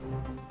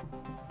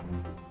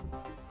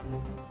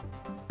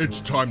It's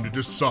time to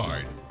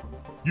decide.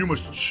 You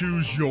must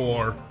choose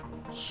your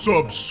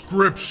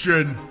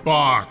subscription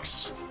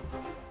box.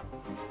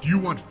 Do you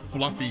want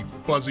fluffy,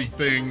 fuzzy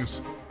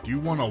things? Do you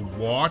want a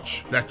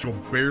watch that you'll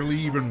barely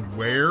even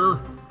wear?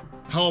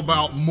 How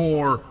about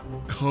more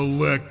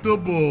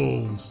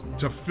collectibles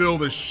to fill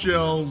the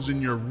shelves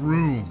in your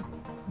room?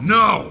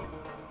 No!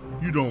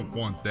 You don't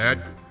want that.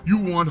 You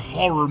want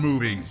horror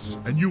movies,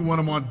 and you want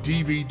them on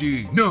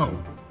DVD. No!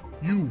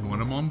 You want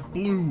them on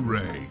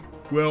Blu-ray.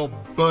 Well,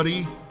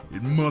 buddy,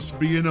 it must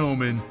be an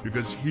omen,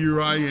 because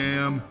here I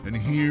am, and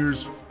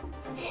here's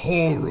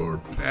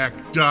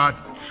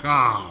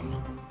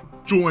HorrorPack.com.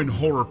 Join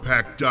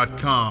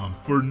HorrorPack.com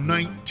for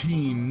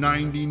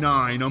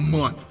 $19.99 a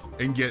month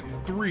and get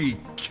 3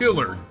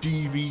 killer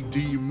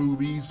DVD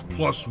movies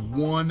plus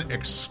 1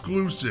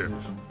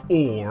 exclusive.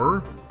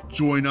 Or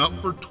join up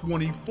for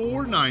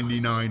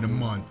 $24.99 a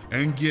month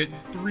and get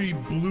 3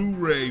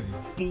 Blu-ray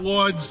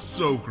blood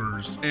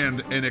soakers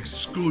and an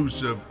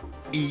exclusive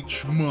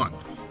each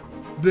month.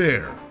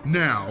 There,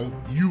 now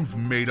you've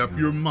made up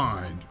your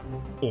mind.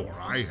 Or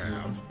I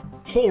have.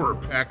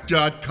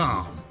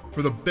 HorrorPack.com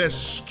for the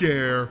best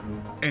scare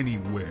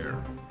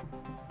anywhere.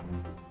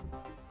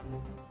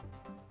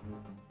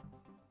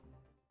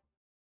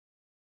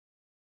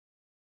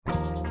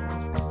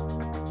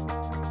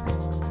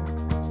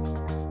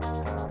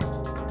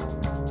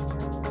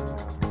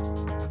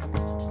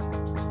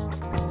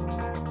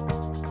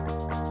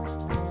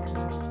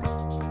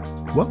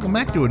 Welcome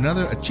back to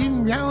another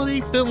Achieving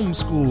Reality Film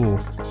School.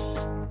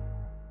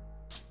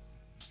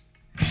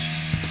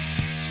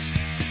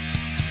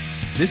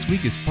 This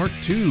week is part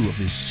 2 of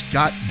the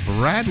Scott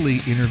Bradley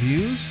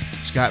interviews.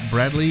 Scott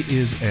Bradley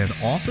is an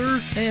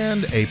author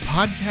and a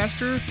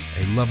podcaster,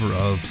 a lover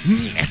of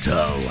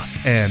metal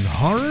and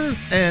horror,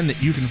 and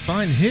you can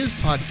find his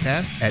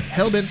podcast at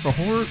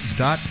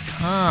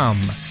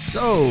hellbentforhorror.com.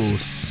 So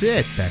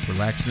sit back,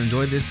 relax, and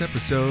enjoy this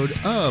episode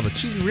of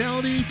Achieving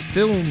Reality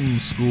Film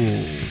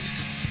School.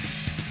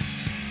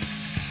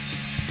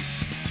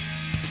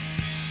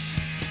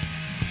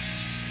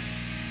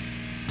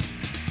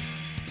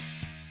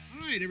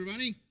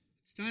 Everybody,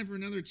 it's time for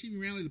another Achieving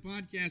Reality, the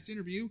podcast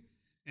interview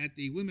at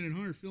the Women in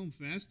Horror Film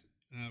Fest.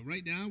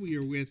 Right now, we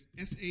are with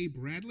S.A.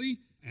 Bradley.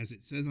 As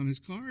it says on his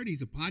card,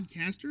 he's a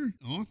podcaster,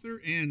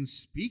 author, and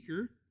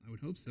speaker. I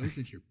would hope so,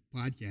 since you're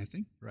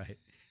podcasting. Right.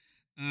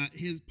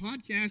 His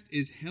podcast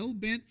is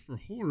Hellbent for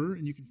Horror,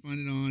 and you can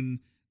find it on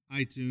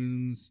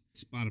iTunes,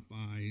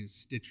 Spotify,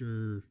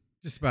 Stitcher.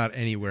 Just about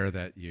anywhere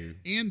that you...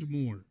 And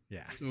more.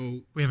 Yeah.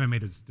 So we haven't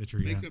made it Stitcher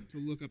yet. Make up to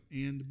look up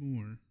and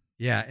more.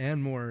 Yeah,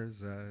 Ann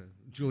Moore's,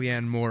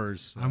 Julianne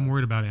Moore's. I'm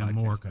worried about Ann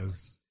Moore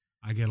because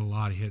I get a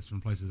lot of hits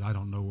from places I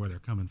don't know where they're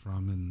coming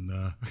from. And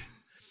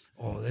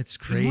oh, that's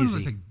crazy. There's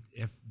one that's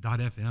like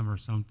 .fm or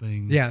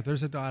something. Yeah,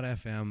 there's a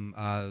 .fm.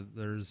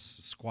 There's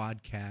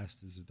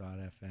Squadcast is a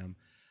 .fm.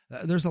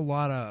 There's a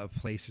lot of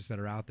places that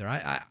are out there.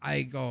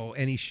 I go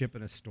any ship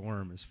in a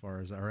storm as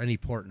far as, or any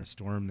port in a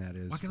storm, that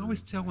is. Well, I can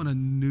always tell when a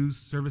news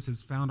service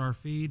has found our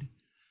feed,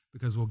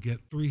 because we'll get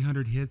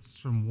 300 hits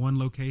from one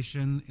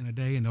location in a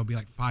day, and they'll be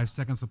like 5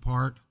 seconds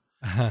apart.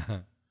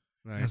 Right.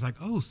 And it's like,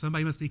 oh,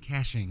 somebody must be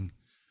caching.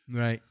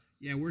 Right.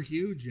 Yeah, we're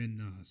huge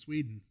in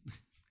Sweden.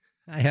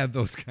 I have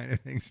those kind of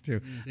things,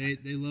 too. Yeah,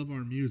 they love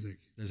our music.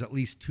 There's at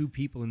least 2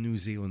 people in New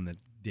Zealand that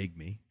dig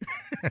me.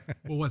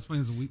 Well, what's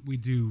funny is we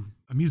do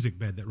a music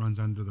bed that runs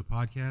under the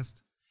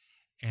podcast,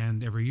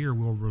 and every year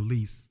we'll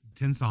release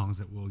 10 songs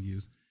that we'll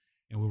use,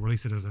 and we'll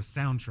release it as a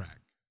soundtrack.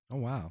 Oh,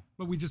 wow.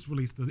 But we just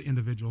release the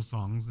individual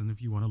songs, and if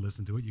you want to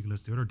listen to it, you can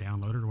listen to it or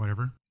download it or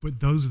whatever. But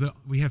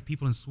we have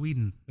people in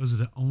Sweden, those are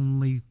the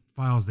only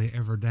files they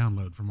ever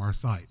download from our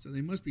site. So they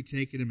must be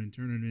taking them and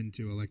turning them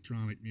into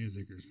electronic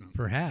music or something.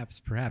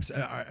 Perhaps.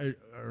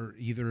 Are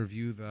either of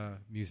you the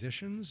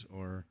musicians,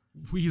 or?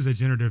 We use a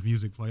generative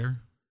music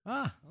player.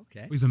 Ah,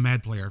 okay. We use a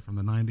MAD player from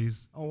the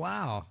 90s. Oh,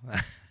 wow.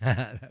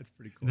 That's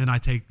pretty cool. And then I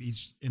take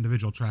each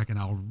individual track and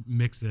I'll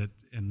mix it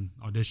in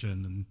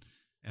Audition and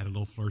add a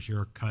little flourish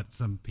or cut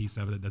some piece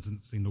of it that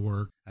doesn't seem to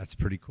work. That's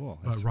pretty cool.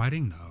 But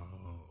writing, no.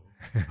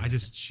 I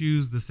just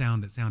choose the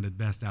sound that sounded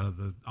best out of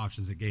the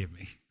options it gave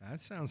me. That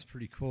sounds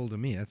pretty cool to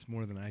me. That's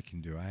more than I can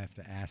do. I have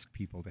to ask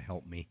people to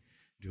help me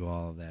do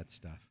all of that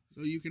stuff.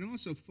 So you can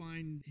also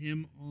find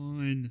him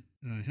on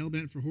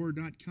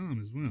hellbentforhorror.com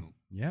as well.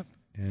 Yep.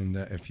 And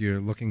if you're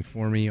looking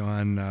for me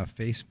on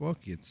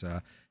Facebook, it's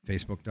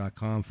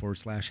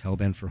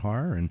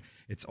facebook.com/hellbentforhorror. And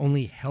it's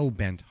only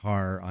Hellbent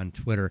Horror on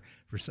Twitter.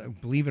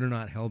 Believe it or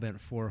not, Hellbent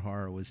for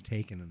Horror was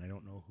taken, and I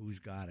don't know who's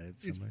got it.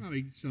 It's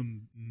probably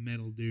some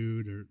metal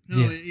dude or... No,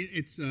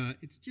 yeah.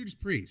 It's Judas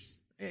Priest.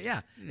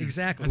 Yeah,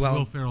 exactly. That's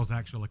Will Ferrell's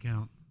actual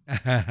account.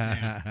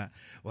 Yeah.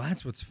 Well,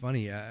 that's what's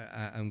funny.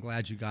 I'm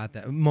glad you got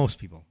that. Most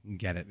people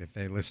get it. If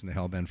they listen to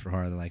Hellbent for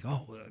Horror, they're like,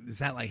 oh, is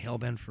that like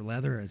Hellbent for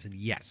Leather? I said,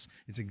 yes,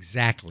 it's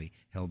exactly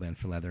Hellbent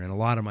for Leather. And a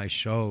lot of my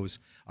shows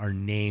are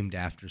named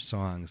after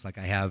songs. Like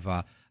I have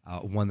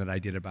one that I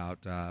did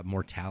about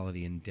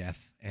mortality and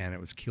death, and it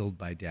was Killed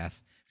by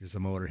Death, which is a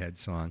Motorhead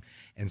song.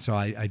 And so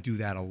I do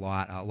that a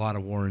lot. A lot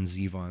of Warren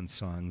Zevon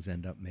songs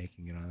end up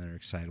making it on there,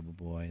 Excitable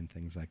Boy and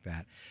things like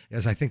that.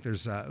 Because I think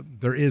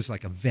there is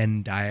like a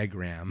Venn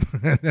diagram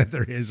that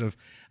there is of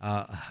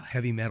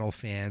heavy metal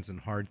fans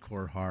and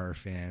hardcore horror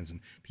fans and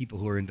people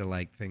who are into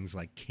like things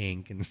like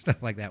kink and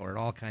stuff like that, where it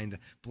all kind of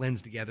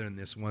blends together in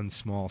this one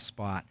small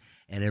spot.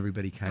 And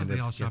everybody kind of they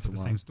all shop gets at the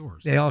along. same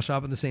stores. They all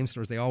shop in the same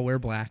stores. They all wear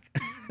black,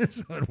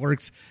 so it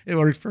works. It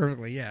works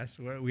perfectly. Yes,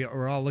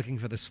 we're all looking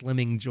for the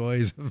slimming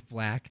joys of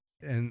black,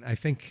 and I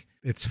think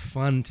it's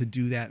fun to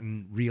do that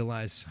and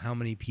realize how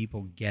many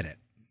people get it,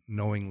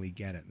 knowingly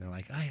get it. And they're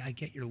like, I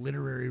get your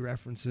literary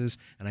references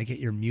and I get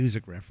your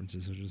music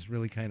references, which is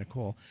really kind of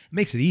cool. It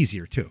makes it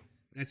easier too.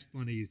 That's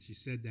funny that you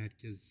said that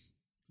because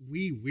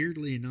we,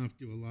 weirdly enough,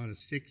 do a lot of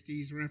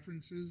 60s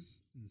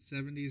references and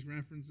 70s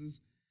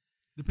references.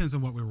 Depends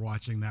on what we were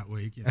watching that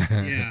week.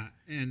 Yeah,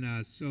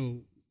 and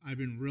so I've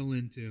been real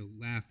into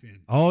Laugh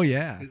In. Oh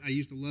yeah, I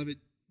used to love it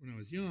when I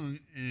was young,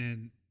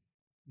 and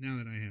now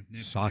that I have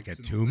Netflix, Sock it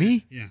and to all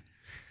me? that, yeah.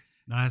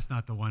 No, that's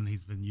not the one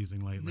he's been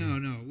using lately.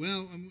 No.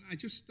 Well, I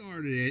just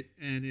started it,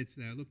 and it's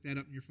look that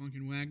up in your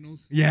Funkin'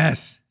 Wagnalls,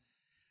 yes,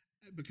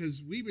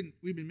 because we've been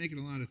making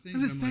a lot of things.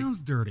 Because it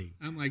sounds dirty.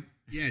 I'm like,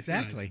 yeah, it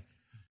exactly. does.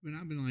 But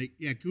I've been like,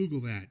 yeah,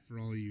 Google that for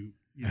all you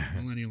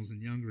millennials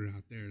and younger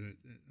out there.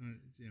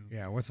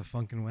 Yeah, what's a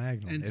Funkin'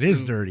 Wagnall? And It is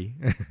so- dirty.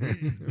 Yeah,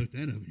 look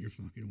that up in your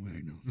Funkin'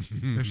 Wagnalls.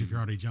 Especially if you're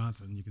Artie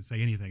Johnson. You can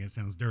say anything. It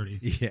sounds dirty.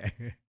 Yeah,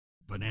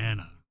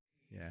 Banana.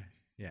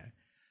 yeah.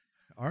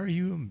 Are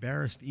you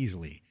embarrassed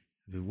easily?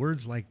 Do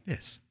words like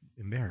this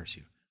embarrass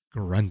you?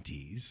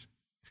 Grunties.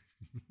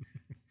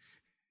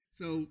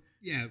 So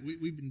yeah,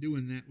 we've been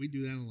doing that. We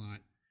do that a lot,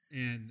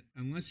 and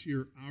unless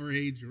you're our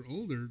age or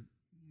older,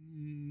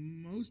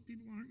 most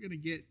people aren't going to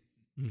get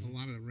a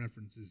lot of the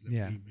references that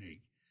Yeah. we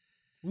make.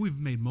 We've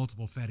made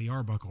multiple Fatty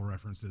Arbuckle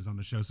references on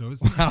the show, so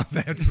it's Wow,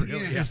 that's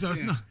really Yeah, so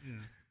it's not-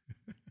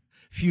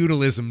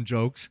 feudalism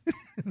jokes.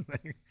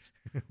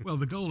 well.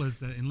 The goal is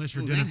that unless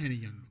you're Oh, that Dennis, Henny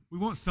Youngman. we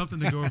want something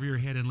to go over your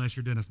head unless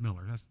you're Dennis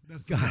Miller. That's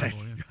the Got it.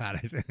 goal, yeah.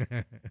 Got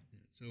it.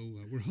 So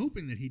we're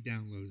hoping that he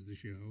downloads the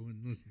show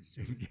and listens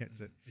to it. Gets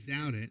it. I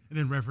doubt it. And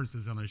then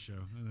references on his show.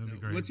 That'd be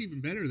great. What's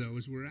even better though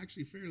is we're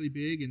actually fairly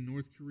big in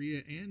North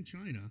Korea and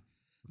China.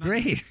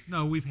 Great.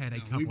 No, we've had a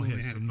No, we've couple only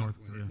hits had a from North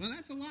couple of Korea. hits. Well,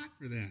 that's a lot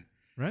for that.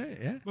 Right?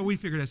 Yeah. But we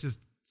figured that's just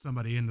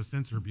somebody in the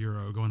censor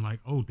bureau going like,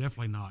 oh,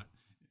 definitely not.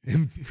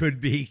 Could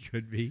be.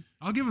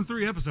 I'll give them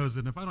 3 episodes,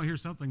 and if I don't hear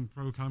something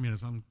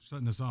pro-communist, I'm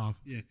shutting this off.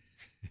 Yeah.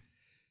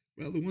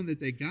 Well, the one that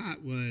they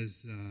got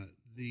was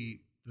the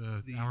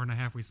The hour and a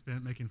half we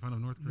spent making fun of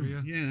North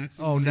Korea. Yeah, that's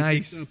the Oh, one they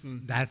nice. picked up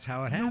on. That's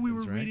how it No, happens. we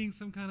were right? reading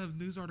some kind of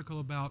news article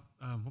about,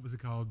 what was it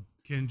called?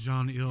 Kim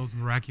Jong-il's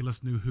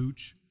miraculous new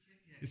hooch.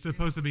 It's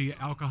supposed to be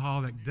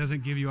alcohol that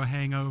doesn't give you a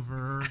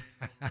hangover.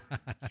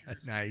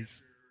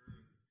 Nice.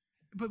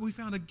 But we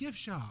found a gift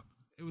shop.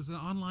 It was an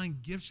online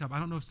gift shop. I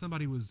don't know if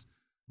somebody was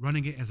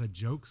running it as a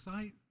joke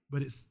site,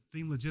 but it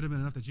seemed legitimate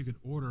enough that you could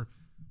order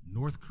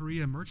North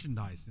Korea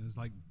merchandise. And it was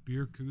like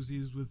beer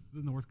koozies with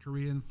the North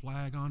Korean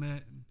flag on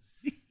it.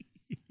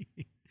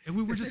 And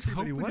we were just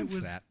Everybody hoping it wants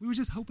was. that. We were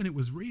just hoping it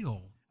was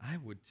real. I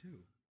would too.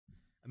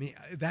 I mean,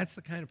 that's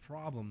the kind of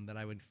problem that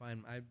I would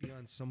find. I'd be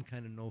on some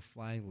kind of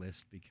no-fly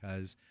list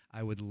because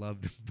I would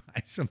love to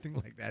buy something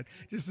like that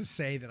just to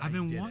say that I've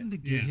been did wanting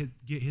it. to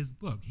get his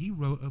book. He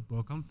wrote a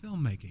book on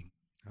filmmaking.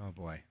 Oh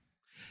boy,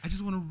 I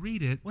just want to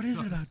read it. what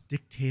is it about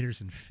dictators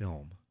in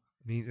film?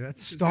 I mean,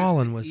 that's 'Cause Stalin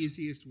that's the was.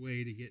 easiest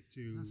way to get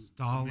to the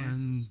Stalin,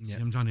 masses. Yeah.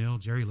 Kim Jong-il,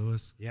 Jerry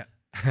Lewis. Yeah.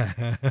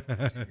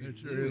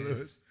 Jerry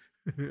Lewis.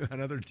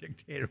 Another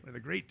dictator, one of the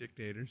great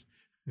dictators.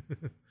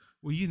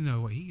 Well, you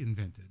know what he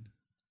invented.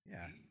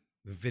 Yeah.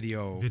 The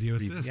video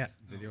assist. Yeah,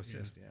 video yeah.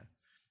 assist, yeah.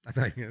 I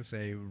thought you were going to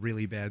say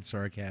really bad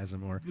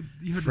sarcasm or But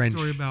you heard French the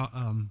story about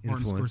Martin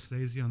influence.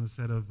 Scorsese on the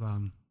set of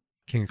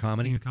King of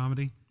Comedy. King of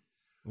Comedy.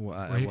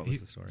 What where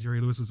was the story?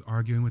 Jerry Lewis was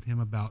arguing with him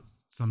about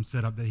some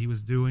setup that he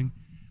was doing,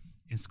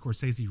 and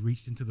Scorsese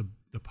reached into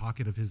the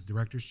pocket of his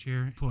director's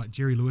chair, pulled out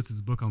Jerry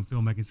Lewis's book on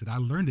filmmaking, and said, "I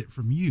learned it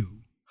from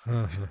you,"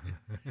 and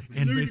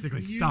Learned it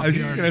basically from you. stopped I was the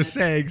just argument. going to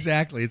say,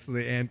 exactly. It's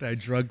the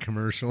anti-drug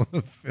commercial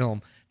of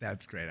film.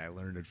 That's great. I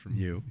learned it from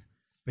you.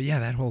 But yeah,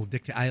 that whole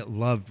I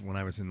loved when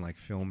I was in like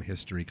film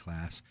history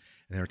class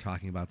and they were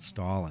talking about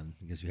Stalin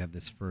because you have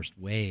this first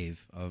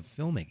wave of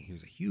filmmaking. He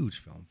was a huge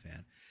film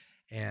fan.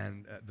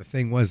 And the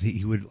thing was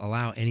he would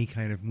allow any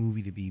kind of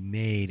movie to be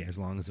made as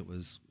long as it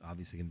was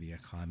obviously going to be a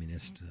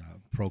communist,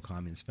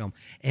 pro-communist film,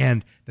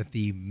 and that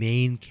the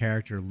main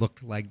character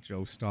looked like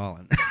Joe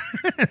Stalin.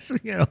 So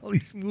you had all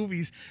these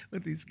movies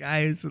with these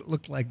guys that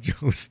looked like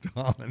Joe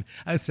Stalin.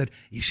 I said,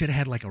 you should have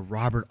had like a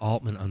Robert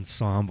Altman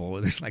ensemble where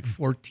there's like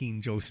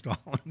 14 Joe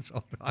Stalins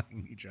all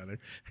talking to each other.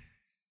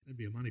 That'd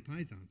be a Monty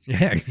Python song.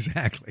 Yeah,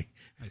 exactly.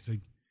 All right, so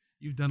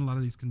you've done a lot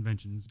of these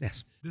conventions.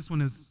 Yes. This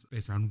one is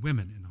based around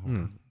women in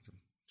horror.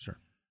 Sure.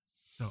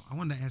 So I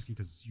wanted to ask you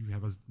because you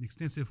have an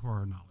extensive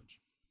horror knowledge.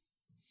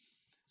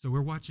 So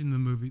we're watching the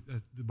movie,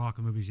 the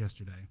Baca movies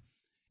yesterday.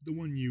 The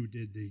one you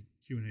did the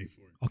Q&A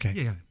for. Okay.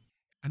 Yeah.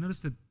 I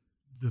noticed that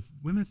the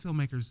women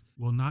filmmakers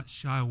will not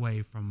shy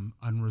away from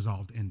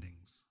unresolved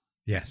endings.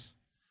 Yes.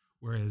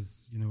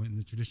 Whereas, in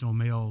the traditional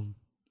male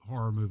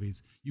horror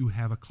movies, you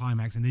have a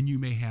climax and then you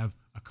may have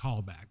a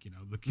callback.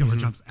 The killer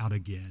jumps out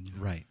again.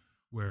 Right.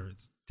 Where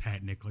it's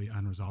technically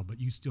unresolved, but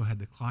you still had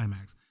the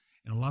climax.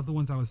 And a lot of the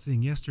ones I was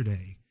seeing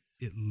yesterday,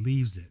 it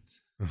leaves it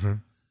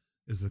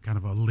as a kind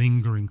of a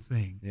lingering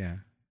thing. Yeah.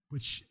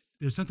 Which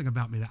there's something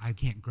about me that I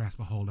can't grasp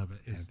a hold of it.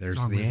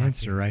 There's the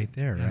answer right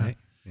there, right?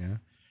 Yeah.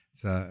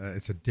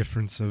 It's a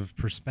difference of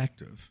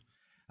perspective.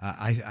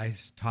 I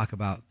talk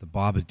about the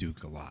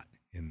Babadook a lot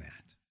in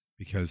that,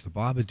 because the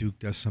Babadook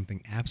does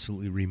something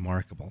absolutely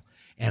remarkable.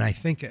 And I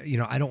think,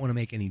 I don't want to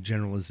make any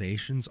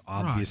generalizations.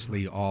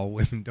 Obviously, all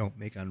women don't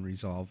make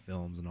unresolved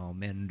films and all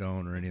men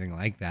don't or anything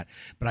like that.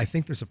 But I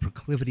think there's a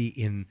proclivity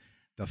in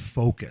the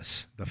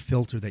focus, the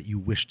filter that you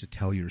wish to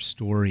tell your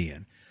story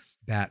in,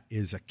 that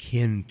is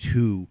akin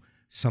to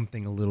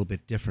something a little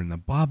bit different. The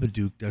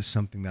Babadook does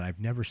something that I've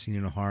never seen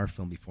in a horror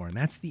film before, and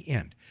that's the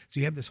end. So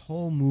you have this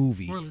whole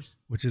movie, Spoilers.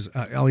 Which is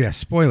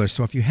spoilers.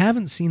 So if you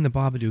haven't seen the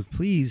Babadook,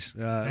 please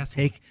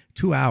take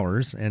 2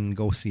 hours and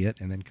go see it,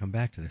 and then come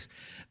back to this.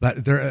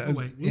 But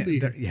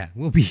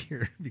we'll be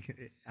here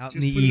out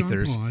in the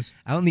ethers,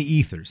 out in the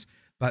ethers.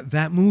 But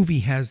that movie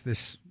has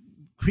this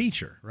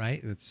creature,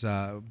 right? It's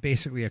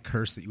basically a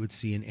curse that you would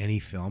see in any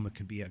film. It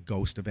could be a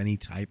ghost of any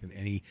type in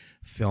any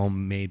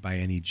film made by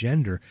any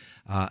gender,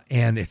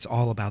 and it's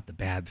all about the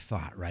bad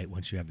thought, right?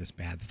 Once you have this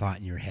bad thought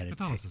in your head,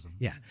 Catholicism.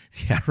 Yeah,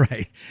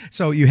 right.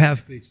 So you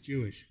have It's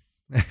Jewish.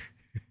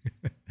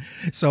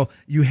 So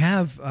you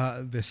have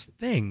this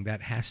thing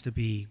that has to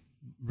be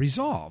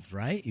resolved,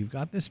 right? You've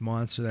got this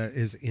monster that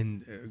is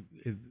in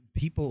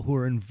people who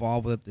are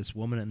involved with it, this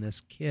woman and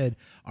this kid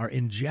are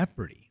in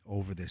jeopardy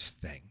over this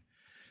thing.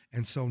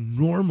 And so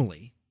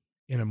normally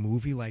in a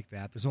movie like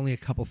that, there's only a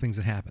couple things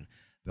that happen.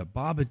 The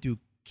Babadook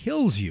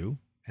kills you,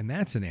 and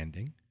that's an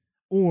ending,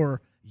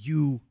 or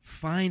you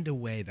find a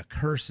way, the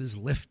curse is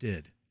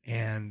lifted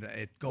and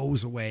it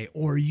goes away,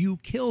 or you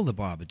kill the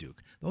Babadook.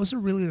 Those are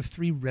really the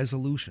three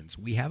resolutions.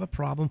 We have a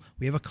problem,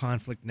 we have a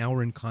conflict, now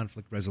we're in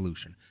conflict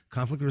resolution.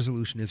 Conflict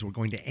resolution is we're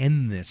going to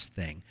end this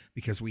thing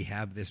because we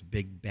have this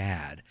big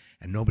bad,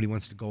 and nobody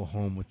wants to go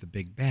home with the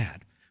big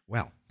bad.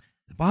 Well,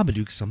 the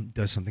Babadook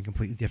does something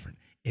completely different.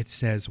 It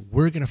says,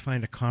 we're going to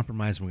find a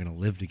compromise and we're going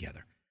to live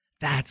together.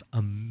 That's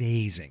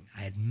amazing.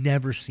 I had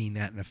never seen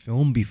that in a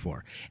film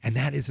before. And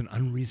that is an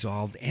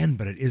unresolved end,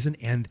 but it is an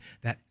end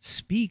that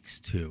speaks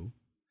to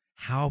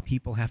how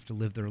people have to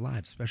live their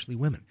lives, especially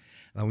women.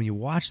 When you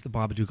watch the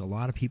Babadook, a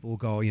lot of people will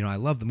go, I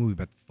love the movie,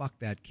 but fuck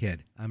that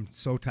kid. I'm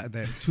so tired.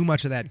 Too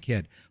much of that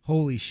kid.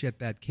 Holy shit,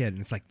 that kid. And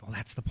it's like, well,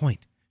 that's the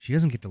point. She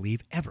doesn't get to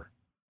leave ever.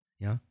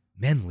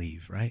 Men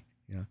leave, right?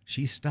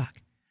 She's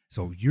stuck.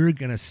 So you're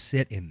going to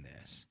sit in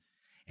this.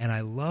 And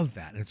I love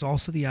that. And it's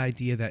also the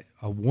idea that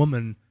a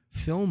woman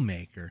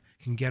filmmaker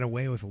can get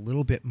away with a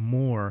little bit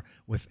more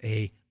with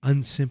a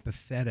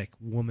unsympathetic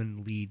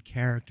woman lead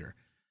character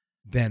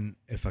than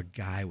if a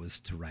guy was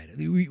to write it.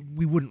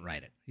 We wouldn't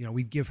write it.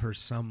 We'd give her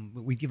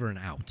an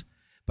out.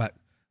 But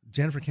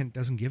Jennifer Kent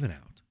doesn't give an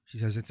out. She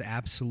says it's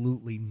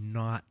absolutely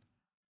not,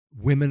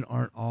 women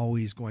aren't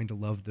always going to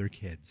love their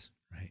kids,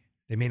 right?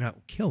 They may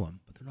not kill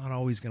them, but they're not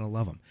always going to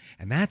love them.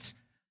 And that's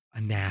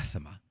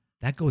anathema.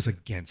 That goes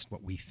against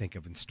what we think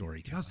of in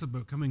storytelling. Also,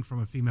 but coming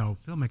from a female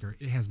filmmaker,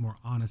 it has more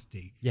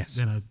honesty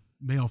than a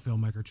male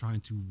filmmaker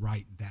trying to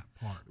write that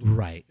part.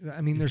 Right.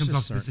 I mean, it there's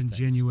comes off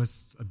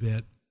disingenuous a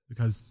bit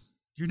because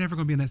you're never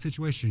going to be in that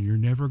situation. You're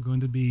never going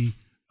to be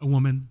a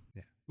woman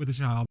with a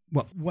child.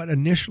 Well, what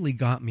initially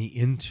got me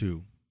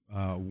into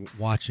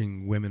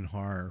watching women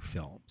horror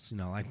films,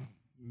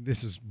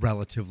 this is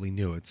relatively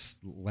new. It's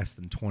less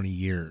than 20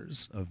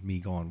 years of me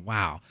going,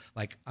 wow.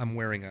 Like, I'm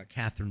wearing a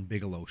Catherine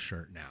Bigelow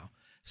shirt now.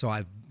 So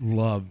I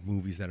love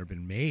movies that have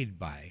been made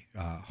by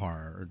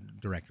horror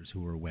directors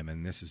who are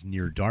women. This is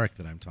Near Dark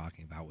that I'm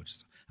talking about, which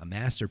is a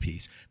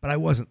masterpiece. But I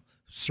wasn't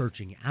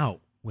searching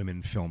out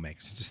women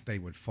filmmakers. Just they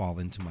would fall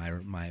into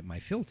my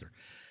filter.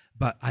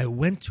 But I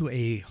went to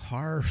a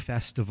horror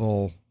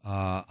festival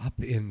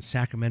up in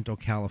Sacramento,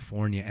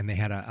 California, and they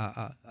had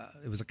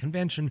it was a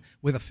convention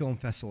with a film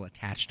festival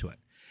attached to it.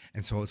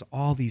 And so it was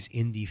all these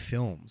indie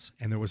films.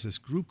 And there was this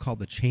group called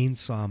the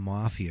Chainsaw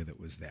Mafia that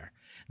was there.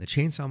 The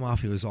Chainsaw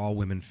Mafia was all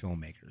women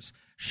filmmakers.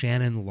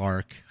 Shannon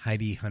Lark,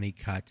 Heidi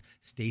Honeycutt,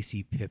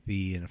 Stacy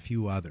Pippi, and a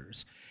few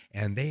others.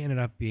 And they ended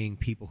up being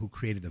people who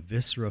created the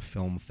Viscera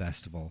Film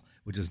Festival,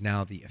 which is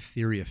now the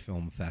Etheria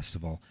Film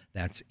Festival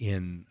that's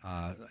in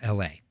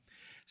L.A.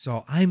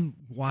 So I'm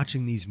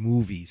watching these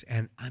movies,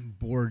 and I'm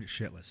bored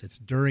shitless. It's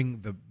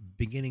during the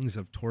beginnings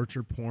of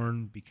torture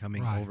porn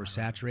becoming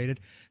oversaturated. Right.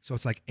 So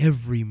it's like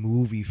every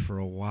movie for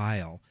a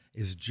while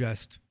is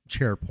just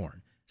chair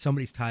porn.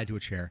 Somebody's tied to a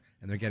chair,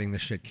 and they're getting the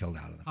shit killed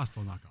out of them.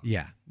 Hostile knockoff.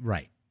 Yeah,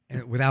 right.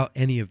 And without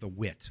any of the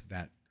wit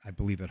that I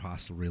believe that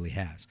Hostel really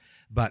has.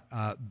 But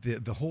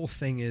the whole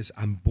thing is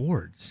I'm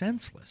bored,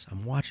 senseless.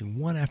 I'm watching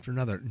one after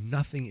another.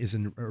 Nothing is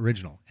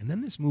original. And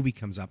then this movie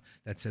comes up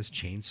that says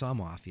Chainsaw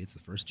Mafia. It's the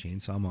first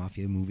Chainsaw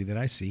Mafia movie that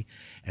I see.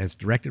 And it's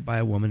directed by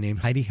a woman named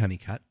Heidi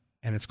Honeycutt.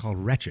 And it's called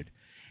Wretched.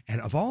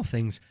 And of all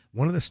things,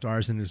 one of the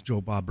stars in it is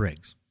Joe Bob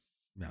Briggs.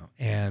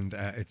 And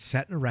it's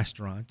set in a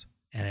restaurant.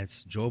 And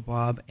it's Joe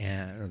Bob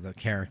and the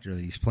character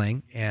that he's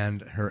playing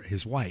and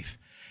his wife.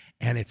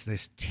 And it's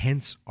this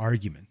tense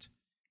argument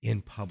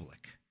in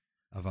public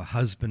of a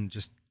husband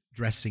just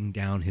dressing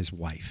down his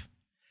wife.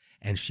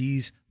 And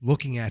she's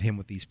looking at him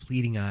with these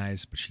pleading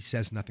eyes, but she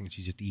says nothing.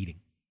 She's just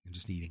eating and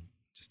just eating,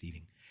 just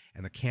eating.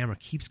 And the camera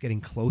keeps getting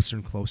closer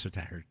and closer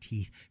to her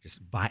teeth.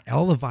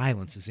 All the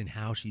violence is in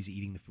how she's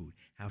eating the food,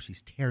 how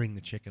she's tearing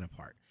the chicken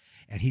apart.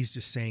 And he's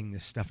just saying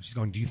this stuff. And she's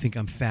going, do you think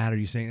I'm fat? Are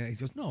you saying that? He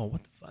goes, no,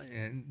 what the fuck?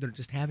 And they're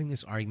just having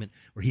this argument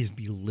where he's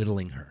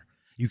belittling her.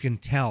 You can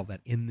tell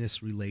that in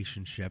this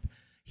relationship,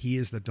 he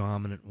is the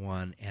dominant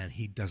one and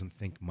he doesn't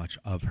think much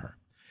of her.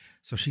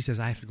 So she says,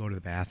 I have to go to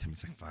the bathroom.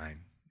 He's like,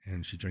 fine.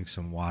 And she drinks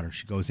some water.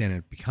 She goes in and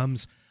it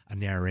becomes a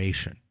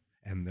narration.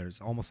 And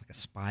there's almost like a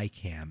spy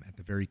cam at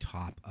the very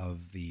top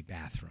of the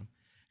bathroom.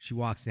 She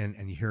walks in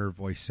and you hear her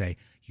voice say,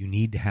 you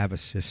need to have a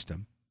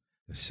system.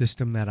 The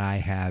system that I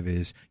have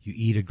is you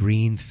eat a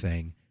green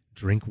thing,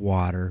 drink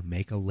water,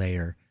 make a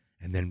layer,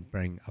 and then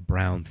bring a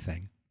brown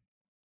thing.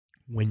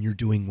 When you're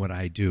doing what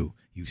I do,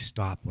 you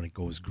stop when it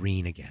goes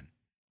green again.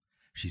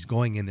 She's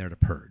going in there to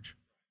purge.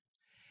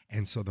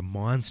 And so the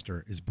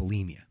monster is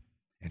bulimia.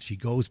 And she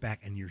goes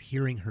back and you're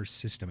hearing her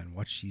system and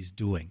what she's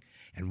doing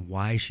and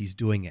why she's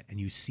doing it. And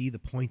you see the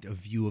point of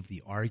view of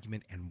the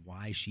argument and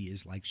why she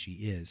is like she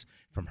is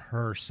from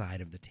her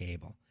side of the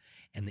table.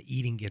 And the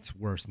eating gets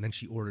worse. And then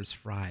she orders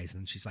fries.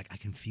 And she's like, I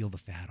can feel the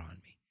fat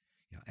on me.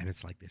 And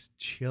it's like this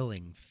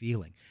chilling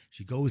feeling.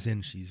 She goes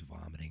in, she's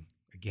vomiting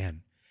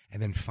again.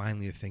 And then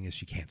finally the thing is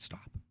she can't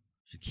stop.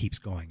 She keeps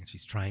going and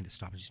she's trying to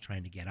stop and she's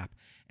trying to get up.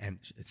 And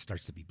it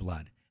starts to be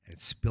blood. And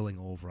it's spilling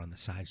over on the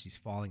side. She's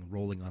falling,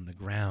 rolling on the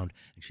ground.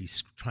 And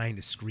she's trying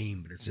to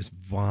scream, but it's just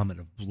vomit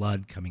of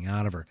blood coming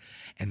out of her.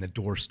 And the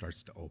door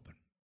starts to open.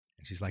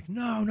 And she's like,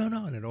 no, no,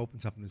 no. And it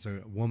opens up and there's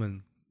a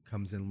woman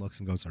comes in, looks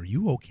and goes, are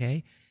you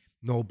okay?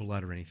 No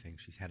blood or anything.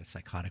 She's had a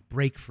psychotic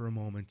break for a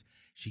moment.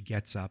 She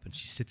gets up and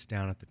she sits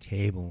down at the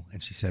table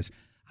and she says,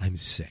 I'm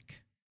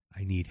sick.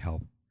 I need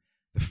help.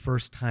 The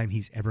first time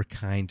he's ever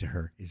kind to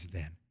her is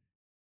then.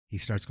 He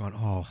starts going,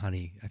 oh,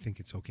 honey, I think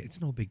it's okay. It's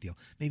no big deal.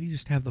 Maybe you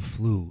just have the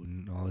flu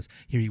and all this.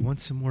 Here, you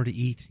want some more to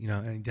eat?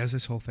 And he does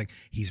this whole thing.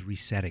 He's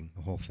resetting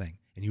the whole thing.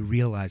 And you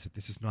realize that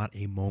this is not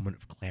a moment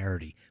of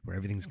clarity where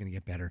everything's going to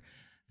get better.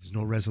 There's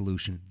no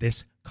resolution.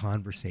 This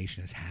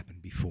conversation has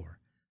happened before.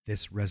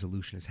 This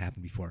resolution has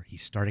happened before.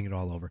 He's starting it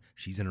all over.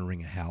 She's in a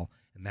ring of hell.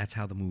 And that's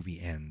how the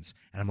movie ends.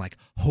 And I'm like,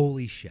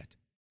 holy shit.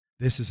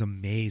 This is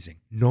amazing.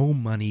 No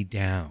money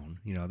down.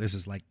 This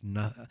is like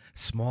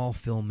small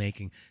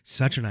filmmaking.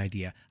 Such an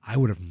idea. I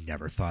would have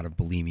never thought of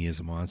bulimia as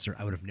a monster.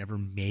 I would have never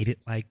made it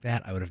like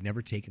that. I would have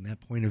never taken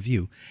that point of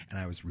view. And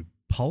I was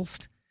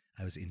repulsed.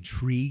 I was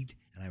intrigued.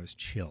 And I was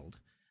chilled.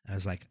 I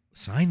was like,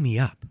 sign me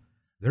up.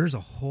 There's a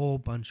whole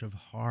bunch of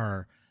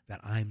horror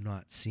that I'm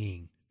not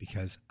seeing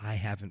because I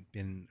haven't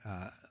been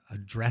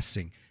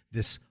addressing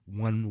this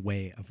one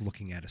way of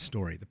looking at a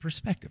story. The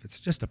perspective,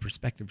 it's just a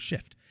perspective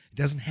shift. It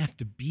doesn't have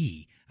to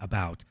be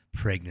about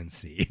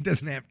pregnancy. It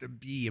doesn't have to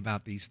be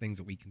about these things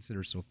that we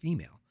consider so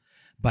female.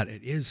 But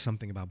it is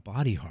something about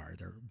body horror.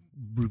 They're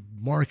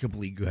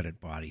remarkably good at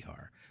body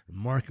horror,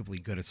 remarkably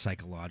good at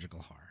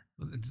psychological horror.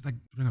 It's like,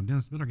 bring up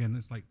Dennis Miller again,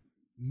 it's like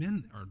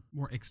men are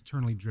more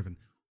externally driven.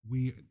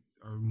 We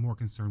are more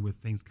concerned with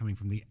things coming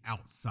from the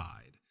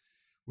outside,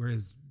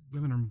 whereas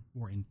women are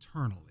more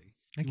internally.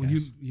 When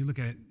you look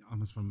at it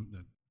almost from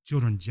the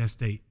children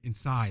gestate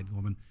inside the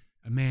woman,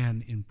 a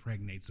man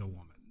impregnates a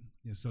woman.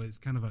 So it's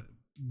kind of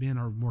men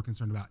are more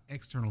concerned about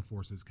external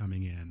forces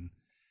coming in,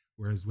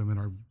 whereas women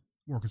are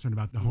more concerned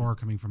about the horror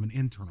coming from an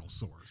internal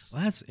source.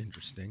 Well, that's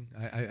interesting.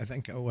 I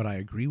think what I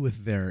agree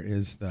with there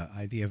is the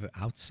idea of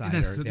outsider.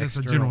 That's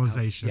a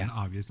generalization,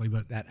 obviously,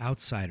 but that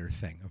outsider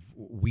thing of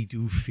we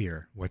do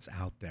fear what's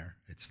out there.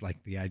 It's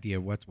like the idea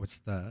of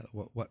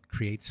what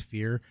creates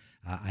fear.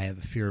 I have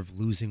a fear of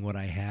losing what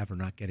I have or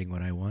not getting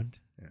what I want,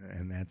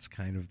 and that's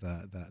kind of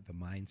the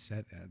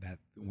mindset that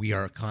we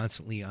are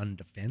constantly on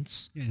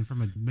defense. Yeah, and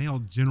from a male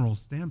general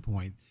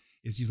standpoint,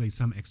 it's usually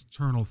some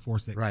external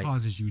force that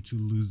causes you to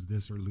lose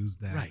this or lose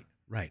that.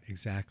 Right,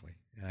 exactly.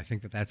 And I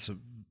think that's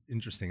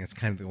interesting. It's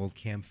kind of the old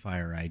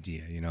campfire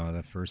idea.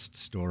 The first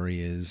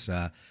story is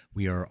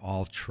we are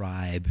all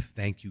tribe.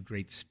 Thank you,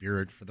 Great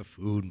Spirit, for the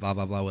food, blah,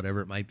 blah, blah,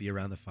 whatever it might be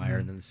around the fire. Mm-hmm.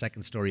 And then the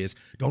second story is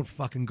don't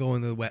fucking go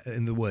in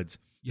the woods.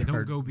 Yeah,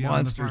 don't go beyond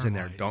monsters the in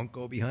there. Don't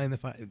go behind the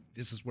fire.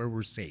 This is where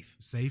we're safe.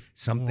 warm.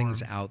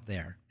 Something's out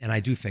there. And I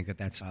do think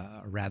that's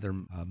a rather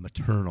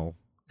maternal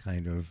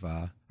kind of,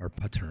 or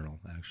paternal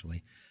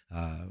actually,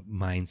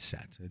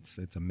 mindset.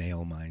 It's a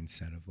male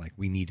mindset of like,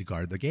 we need to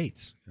guard the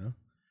gates.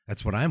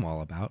 That's what I'm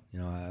all about.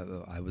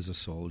 I was a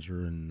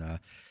soldier and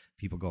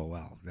people go,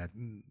 well, that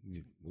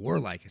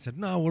warlike. I said,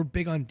 no, we're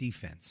big on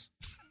defense.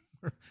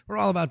 We're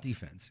all about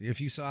defense.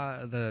 If you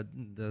saw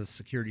the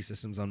security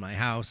systems on my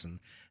house, and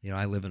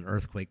I live in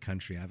earthquake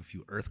country, I have a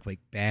few earthquake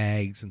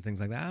bags and things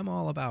like that. I'm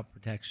all about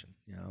protection.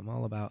 I'm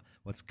all about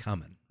what's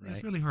coming. Right?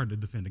 It's really hard to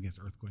defend against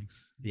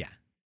earthquakes. Yeah,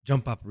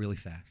 jump up really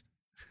fast.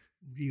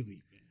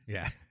 Really fast.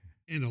 Yeah,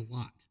 And a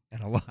lot.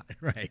 and a lot.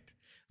 Right,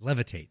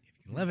 levitate.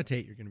 If you can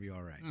levitate, you're going to be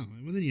all right. Oh,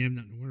 well, then you have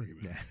nothing to worry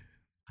about. Yeah.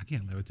 I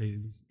can't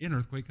levitate in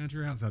earthquake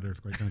country or outside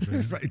earthquake country.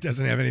 Right. It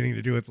doesn't have anything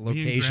to do with the Me and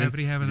location.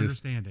 gravity have an You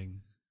just-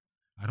 understanding.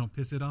 I don't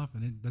piss it off,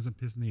 and it doesn't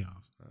piss me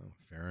off. Oh,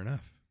 fair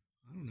enough.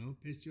 I don't know.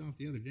 Pissed you off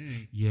the other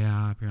day.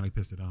 Yeah, I apparently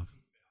pissed it off.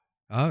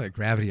 Oh, a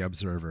gravity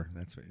observer.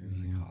 That's what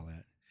you Yeah. call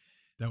that.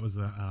 That was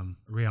a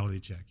reality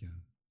check, yeah.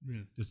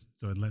 Yeah. Just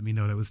so it let me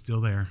know that it was still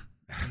there.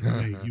 By the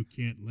way, you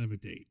can't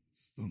levitate.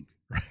 Thunk.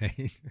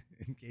 Right.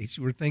 In case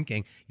you were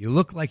thinking, you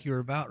look like you're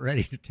about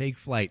ready to take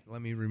flight.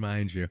 Let me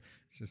remind you,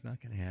 it's just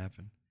not going to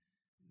happen.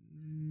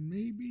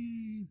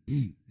 Maybe.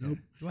 Nope.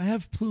 Do I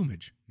have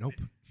plumage? Nope.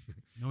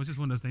 No, it's just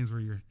one of those things where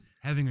you're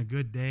having a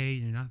good day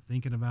and you're not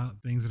thinking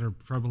about things that are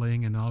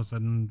troubling, and all of a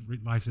sudden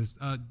life says,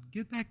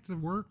 get back to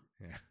work.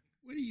 Yeah.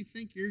 What do you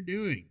think you're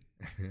doing?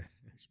 You're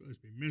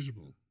supposed to be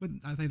miserable. But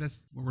I think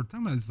that's what we're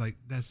talking about. Is like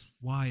that's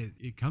why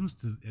it comes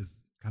to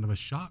as kind of a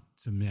shock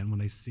to men when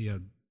they see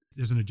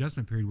there's an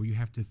adjustment period where you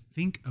have to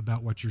think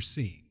about what you're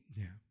seeing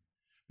Yeah.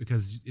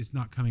 because it's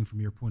not coming from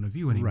your point of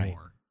view anymore. Right.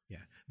 Yeah.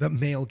 The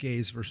male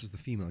gaze versus the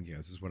female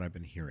gaze is what I've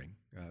been hearing,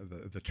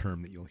 the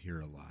term that you'll hear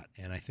a lot.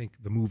 And I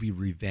think the movie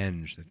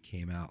Revenge that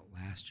came out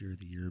last year,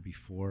 the year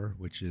before,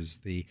 which is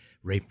the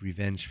rape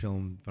revenge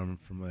film from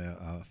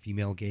a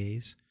female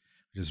gaze,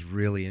 which is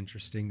really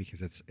interesting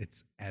because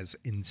it's as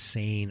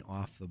insane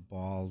off the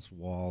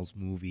walls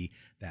movie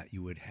that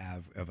you would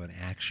have of an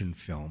action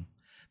film,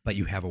 but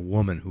you have a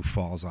woman who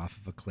falls off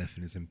of a cliff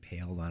and is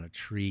impaled on a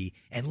tree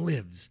and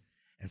lives.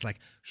 And it's like,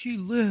 she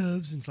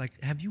lives. And it's like,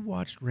 have you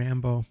watched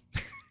Rambo?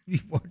 You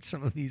watch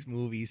some of these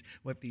movies,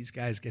 what these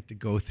guys get to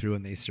go through,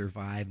 and they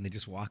survive and they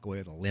just walk away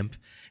with a limp.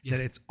 Yeah. Said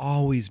it's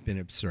always been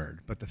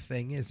absurd. But the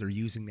thing is, they're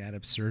using that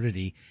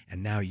absurdity,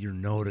 and now you're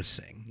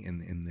noticing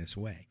in this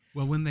way.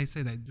 Well, when they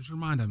say that, just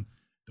remind them,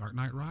 Dark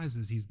Knight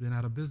Rises, he's been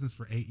out of business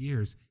for 8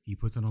 years. He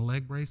puts on a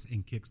leg brace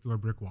and kicks through a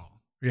brick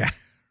wall. Yeah,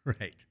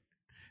 right.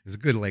 It's a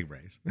good leg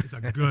brace. It's a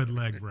good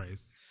leg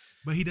brace.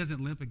 But he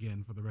doesn't limp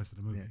again for the rest of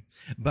the movie.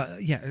 Yeah.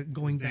 But yeah,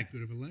 going Is back. that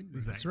good of a leg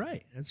brace? That's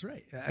right. That's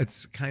right.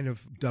 It's kind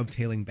of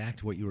dovetailing back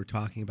to what you were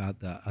talking about,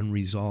 the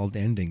unresolved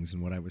endings,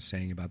 and what I was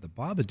saying about the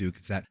Babadook.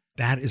 Is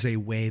that is a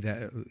way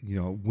that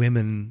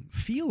women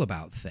feel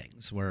about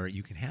things, where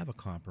you can have a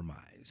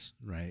compromise,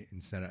 right?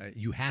 Instead of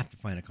you have to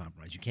find a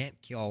compromise. You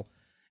can't kill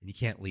and you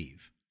can't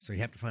leave, so you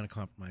have to find a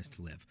compromise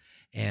to live.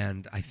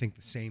 And I think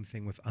the same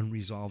thing with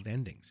unresolved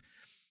endings.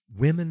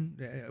 Women,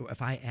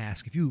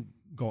 if you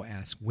go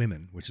ask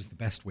women, which is the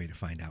best way to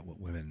find out what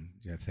women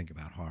think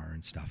about horror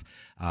and stuff,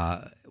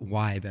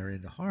 why they're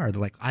into horror, they're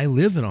like, I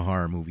live in a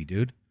horror movie,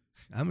 dude.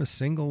 I'm a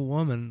single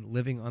woman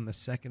living on the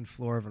second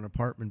floor of an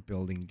apartment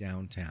building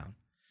downtown.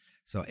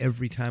 So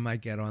every time I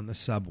get on the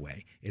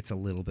subway, it's a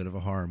little bit of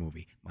a horror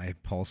movie. My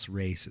pulse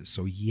races.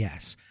 So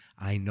yes,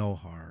 I know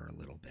horror a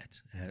little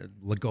bit.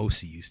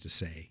 Lugosi used to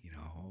say,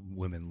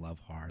 women love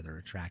horror. They're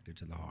attracted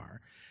to the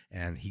horror.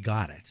 And he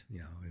got it,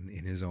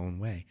 in his own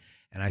way.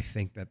 And I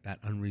think that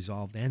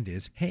unresolved end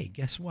is, hey,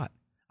 guess what?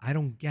 I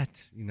don't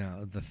get,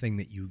 the thing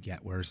that you get,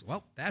 whereas,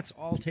 well, that's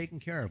all taken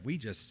care of. We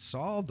just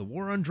solved the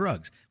war on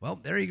drugs. Well,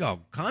 there you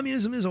go.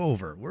 Communism is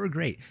over. We're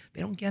great.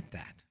 They don't get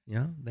that.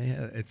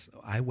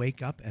 I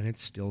wake up and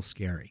it's still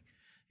scary.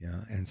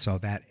 And so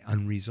that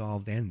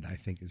unresolved end, I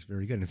think, is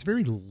very good. And it's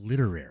very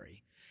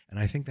literary. And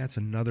I think that's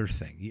another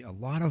thing. A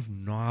lot of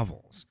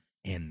novels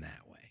end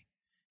that way.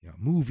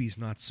 Movies,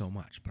 not so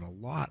much, but a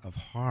lot of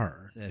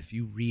horror, if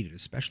you read it,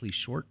 especially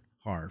short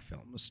horror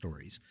film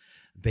stories,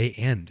 they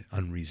end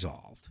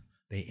unresolved.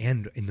 They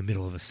end in the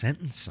middle of a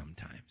sentence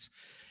sometimes.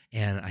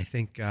 And I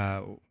think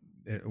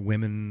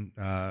women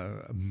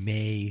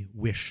may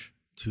wish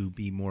to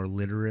be more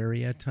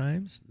literary at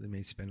times. They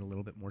may spend a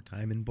little bit more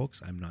time in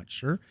books. I'm not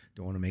sure.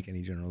 Don't want to make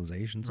any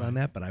generalizations on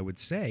that, but I would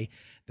say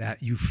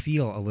that you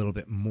feel a little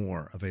bit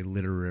more of a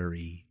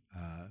literary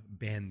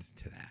bend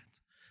to that.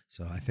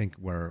 So I think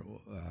where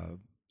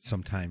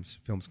sometimes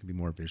films can be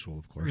more visual,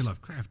 of course. Very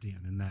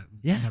Lovecraftian in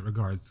that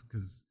regards,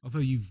 because although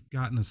you've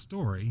gotten a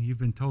story, you've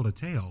been told a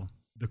tale,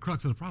 the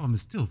crux of the problem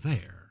is still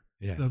there.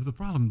 Yeah. The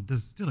problem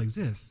still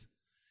exists.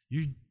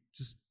 You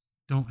just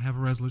don't have a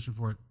resolution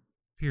for it,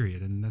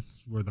 period. And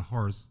that's where the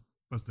horror's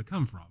supposed to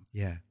come from.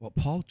 Yeah. Well,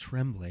 Paul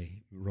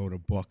Tremblay wrote a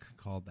book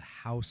called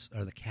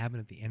The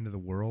Cabin at the End of the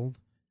World.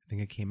 I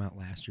think it came out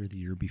last year, the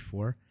year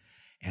before.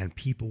 And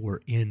people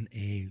were in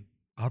a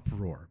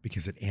uproar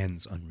because it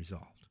ends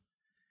unresolved.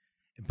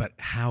 But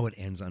how it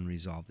ends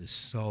unresolved is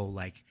so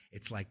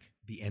it's like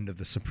the end of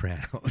The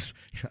Sopranos.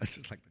 It's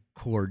just like the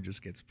cord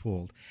just gets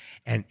pulled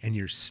and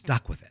you're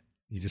stuck with it.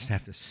 You just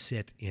have to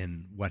sit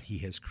in what he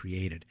has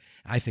created.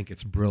 I think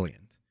it's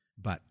brilliant.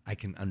 but I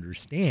can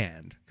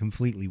understand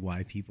completely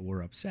why people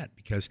were upset,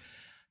 because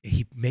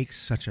he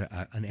makes such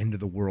an end of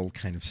the world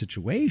kind of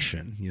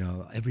situation. You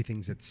know,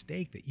 everything's at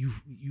stake. That you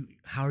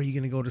how are you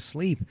going to go to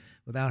sleep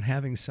without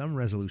having some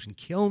resolution?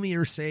 Kill me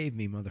or save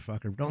me,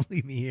 motherfucker! Don't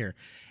leave me here.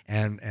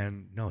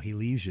 And no, he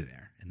leaves you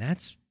there, and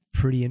that's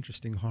pretty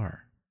interesting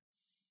horror.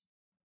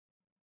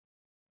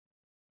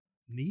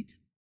 Neat.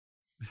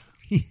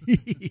 I'm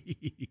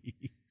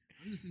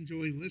just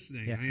enjoying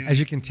listening. Yeah. As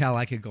you can tell,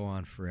 I could go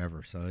on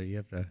forever, so you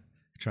have to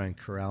try and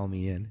corral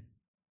me in.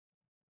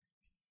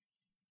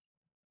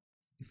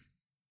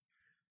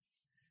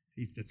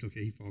 That's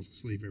okay. He falls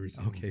asleep every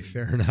single Okay, time.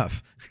 fair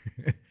enough.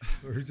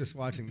 We're just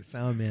watching the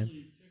sound man.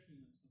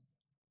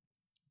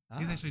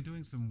 He's actually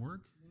doing some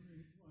work.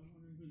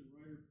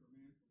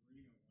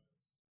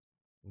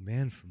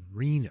 Man from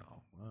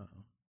Reno. Wow.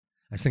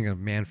 I was thinking of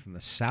Man from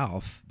the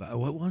South, but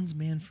what one's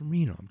Man from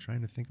Reno? I'm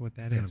trying to think of what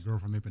that He's is. a girl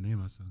from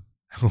Ipanema, so.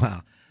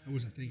 Wow. I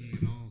wasn't thinking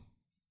at all.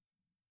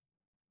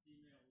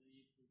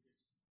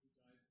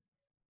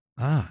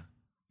 Ah,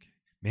 okay.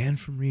 Man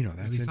from Reno.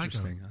 That's Maybe Psycho.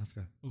 interesting. I'll have to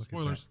Well, look at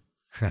spoilers.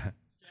 that.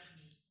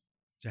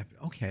 Japanese.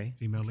 Okay.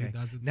 Female okay. lead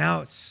does it.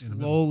 Now it's in the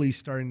middle. slowly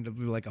starting to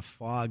be like a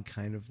fog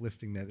kind of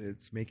lifting, that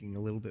it's making a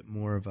little bit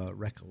more of a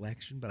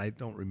recollection, but I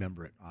don't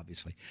remember it,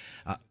 obviously.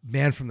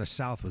 Man from the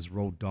South was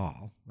Roald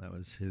Dahl. That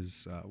was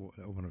his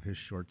one of his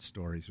short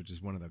stories, which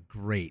is one of the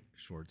great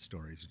short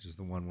stories, which is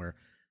the one where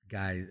a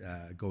guy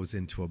goes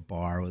into a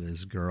bar with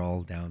his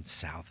girl down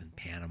south in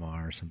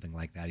Panama or something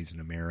like that. He's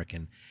an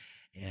American,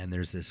 and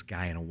there's this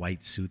guy in a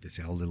white suit, this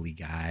elderly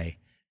guy,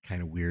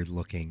 kind of weird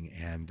looking,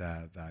 and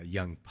the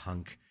young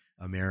punk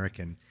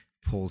American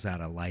pulls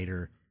out a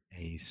lighter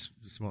and he's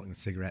smoking a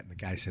cigarette, and the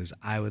guy says,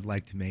 "I would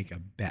like to make a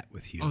bet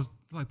with you." Oh, it's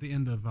like the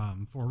end of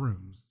Four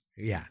Rooms.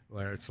 Yeah,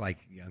 where it's like,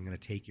 I'm going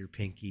to take your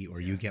pinky or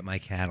you get my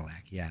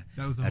Cadillac. Yeah,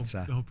 That was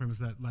the whole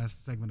premise of that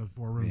last segment of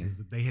Four Rooms, is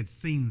that they had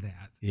seen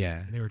that. Yeah.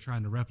 And they were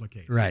trying to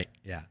replicate it. Right.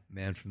 Yeah.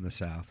 Man from the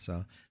South.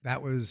 So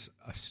that was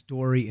a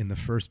story in the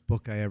first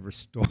book I ever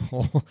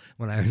stole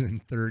when I was in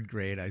third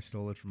grade. I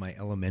stole it from my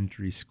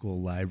elementary school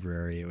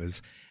library. It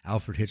was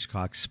Alfred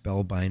Hitchcock's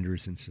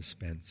Spellbinders in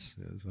Suspense.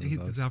 It was one of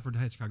those. Alfred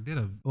Hitchcock did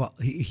a. Well,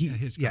 he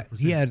Hitchcock had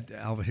Presents.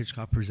 Alfred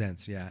Hitchcock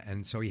Presents, yeah,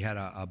 and so he had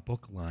a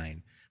book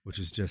line, which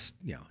was just,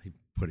 he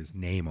put his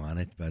name on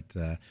it, but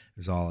it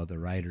was all other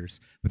writers.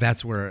 But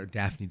that's where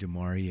Daphne du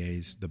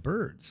Maurier's The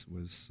Birds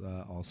was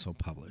also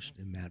published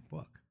in that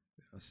book.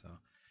 So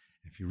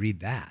if you read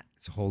that,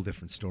 it's a whole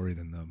different story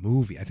than the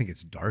movie. I think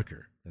it's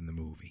darker than the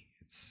movie.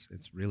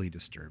 It's really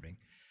disturbing.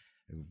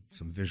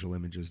 Some visual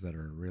images that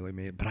are really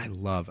made. But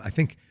I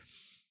think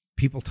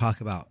people talk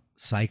about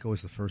Psycho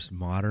as the first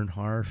modern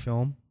horror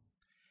film.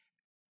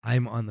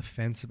 I'm on the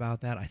fence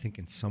about that. I think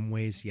in some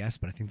ways, yes,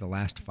 but I think the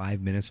last 5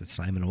 minutes of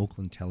Simon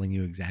Oakland telling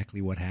you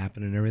exactly what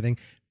happened and everything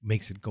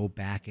makes it go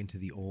back into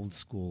the old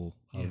school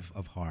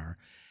of horror.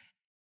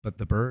 But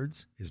The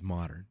Birds is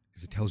modern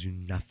because it tells you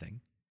nothing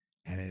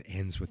and it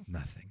ends with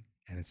nothing.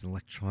 And it's an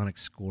electronic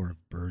score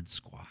of bird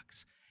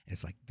squawks. And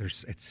it's like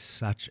it's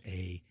such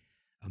a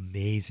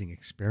amazing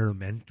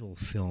experimental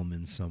film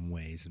in some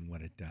ways in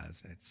what it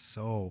does. And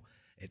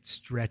it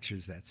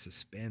stretches that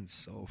suspense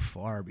so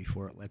far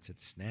before it lets it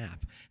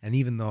snap. And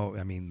even though,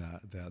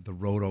 the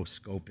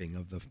rotoscoping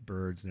of the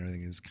birds and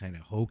everything is kind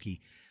of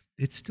hokey,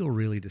 it's still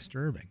really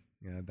disturbing.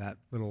 That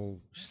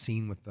little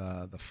scene with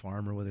the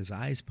farmer with his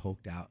eyes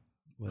poked out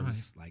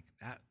was like,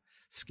 that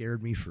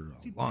scared me for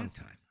a long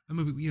time. A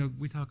movie,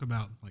 we talk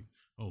about like,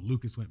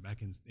 Lucas went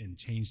back and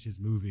changed his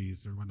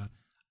movies or whatnot.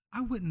 I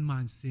wouldn't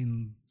mind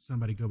seeing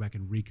somebody go back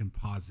and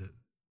recomposite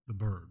The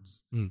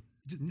Birds.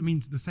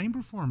 The same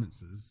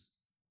performances.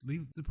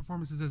 Leave the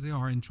performances as they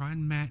are and try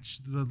and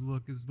match the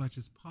look as much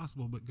as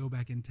possible, but go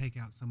back and take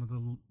out some of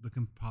the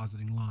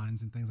compositing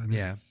lines and things like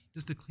that,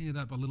 just to clean it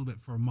up a little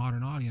bit for a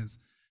modern audience,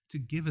 to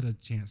give it a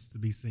chance to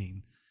be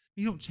seen.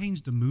 You don't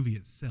change the movie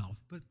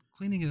itself, but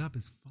cleaning it up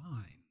is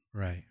fine.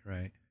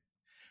 Right.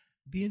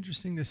 Be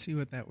interesting to see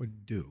what that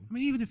would do.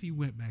 Even if you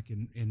went back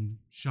and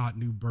shot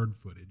new bird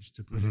footage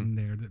to put in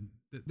there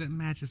that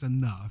matches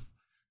enough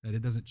that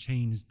it doesn't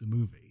change the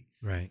movie.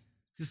 Right.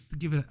 Just to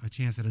give it a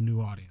chance at a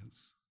new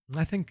audience.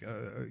 I think,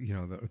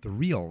 the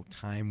real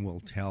time will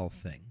tell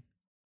thing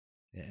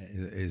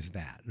is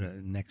that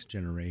next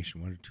generation,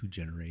 1 or 2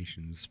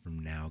 generations from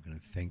now, going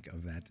to think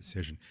of that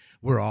decision.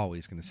 We're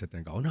always going to sit there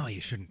and go, no,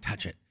 you shouldn't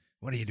touch it.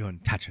 What are you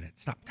doing touching it?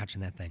 Stop touching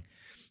that thing.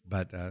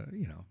 But,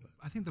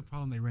 I think the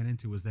problem they ran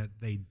into was that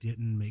they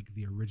didn't make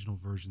the original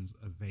versions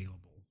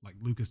available. Like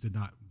Lucas did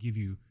not give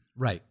you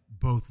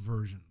both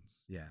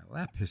versions. Yeah, well,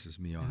 that pisses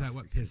me off. Is that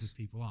what pisses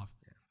people off?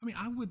 Yeah.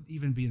 I would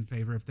even be in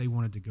favor if they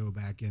wanted to go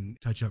back and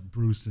touch up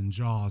Bruce and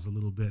Jaws a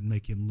little bit and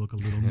make him look a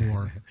little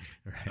more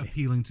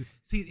appealing to.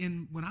 See,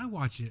 and when I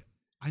watch it,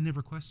 I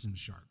never question the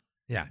shark.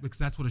 Yeah. Because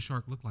that's what a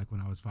shark looked like when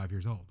I was 5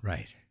 years old.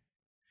 Right.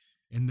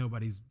 And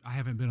I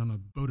haven't been on a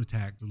boat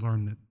attack to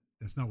learn that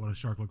that's not what a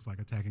shark looks like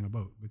attacking a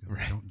boat, because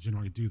they don't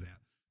generally do that.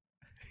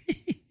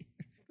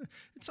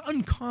 It's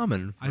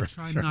uncommon. I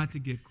try not to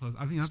get close.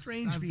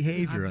 Strange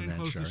behavior on I've been that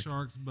close shark. to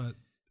sharks, but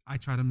I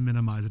try to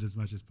minimize it as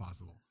much as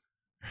possible.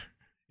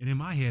 And in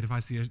my head, if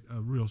I see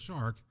a real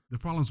shark, the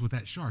problem's with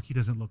that shark. He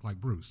doesn't look like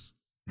Bruce.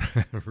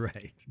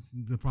 Right.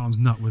 The problem's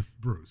not with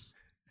Bruce.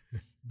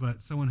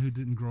 But someone who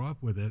didn't grow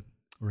up with it,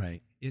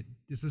 Right.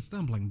 it's a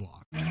stumbling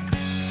block.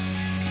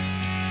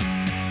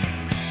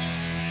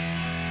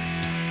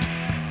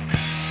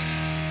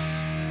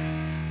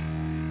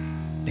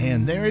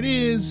 And there it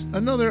is,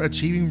 another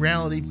Achieving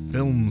Reality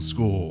Film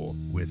School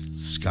with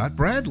Scott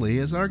Bradley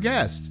as our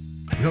guest.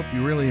 We hope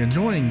you're really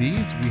enjoying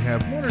these. We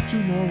have one or two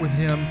more with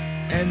him,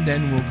 and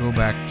then we'll go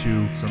back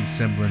to some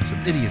semblance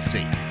of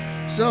idiocy.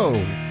 So,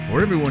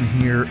 for everyone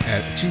here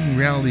at Achieving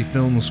Reality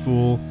Film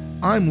School,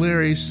 I'm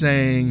Larry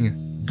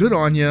saying good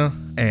on ya,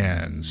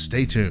 and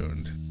stay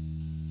tuned.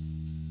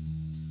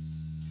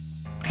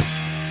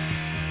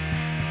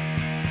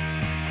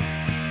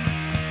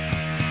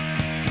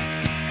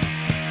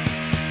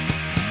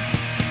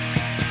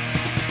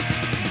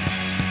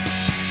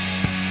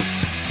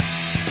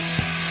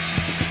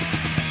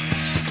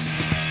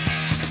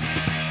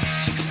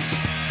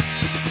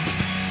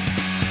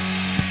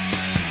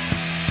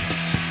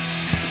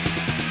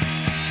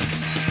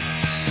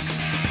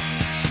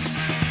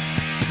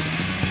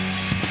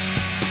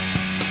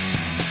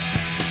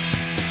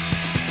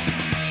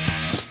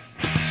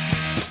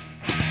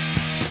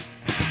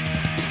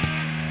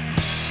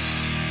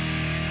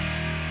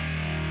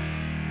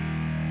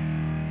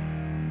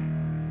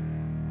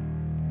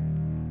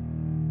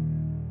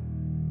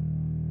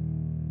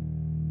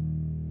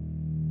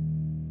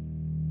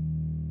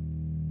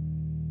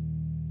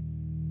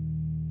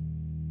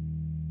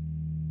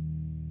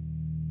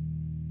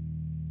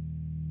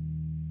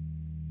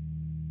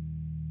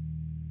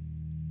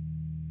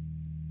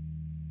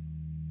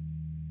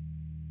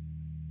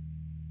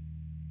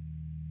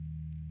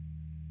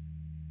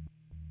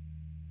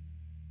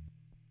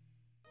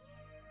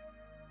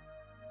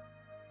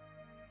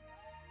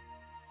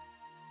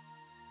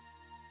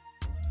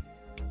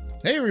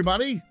 Hey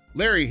everybody,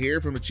 Larry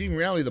here from Achieving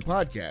Reality, the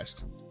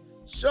podcast.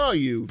 So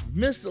you've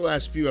missed the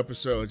last few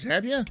episodes,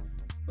 have you?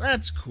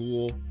 That's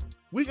cool.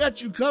 We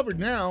got you covered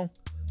now.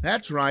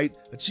 That's right,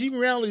 Achieving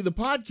Reality, the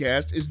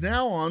podcast is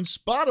now on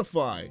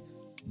Spotify.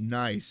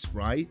 Nice,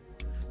 right?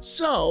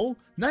 So,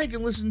 now you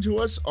can listen to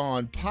us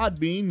on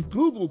Podbean,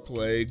 Google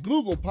Play,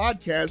 Google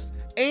Podcast,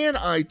 and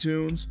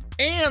iTunes,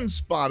 and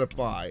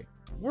Spotify.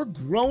 We're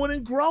growing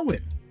and growing.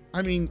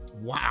 I mean,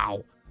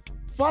 wow.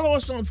 Follow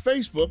us on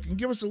Facebook and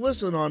give us a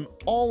listen on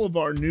all of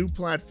our new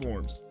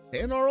platforms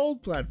and our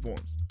old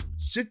platforms.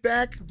 Sit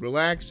back,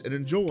 relax, and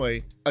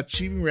enjoy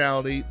Achieving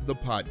Reality, the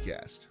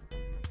podcast.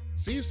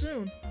 See you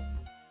soon.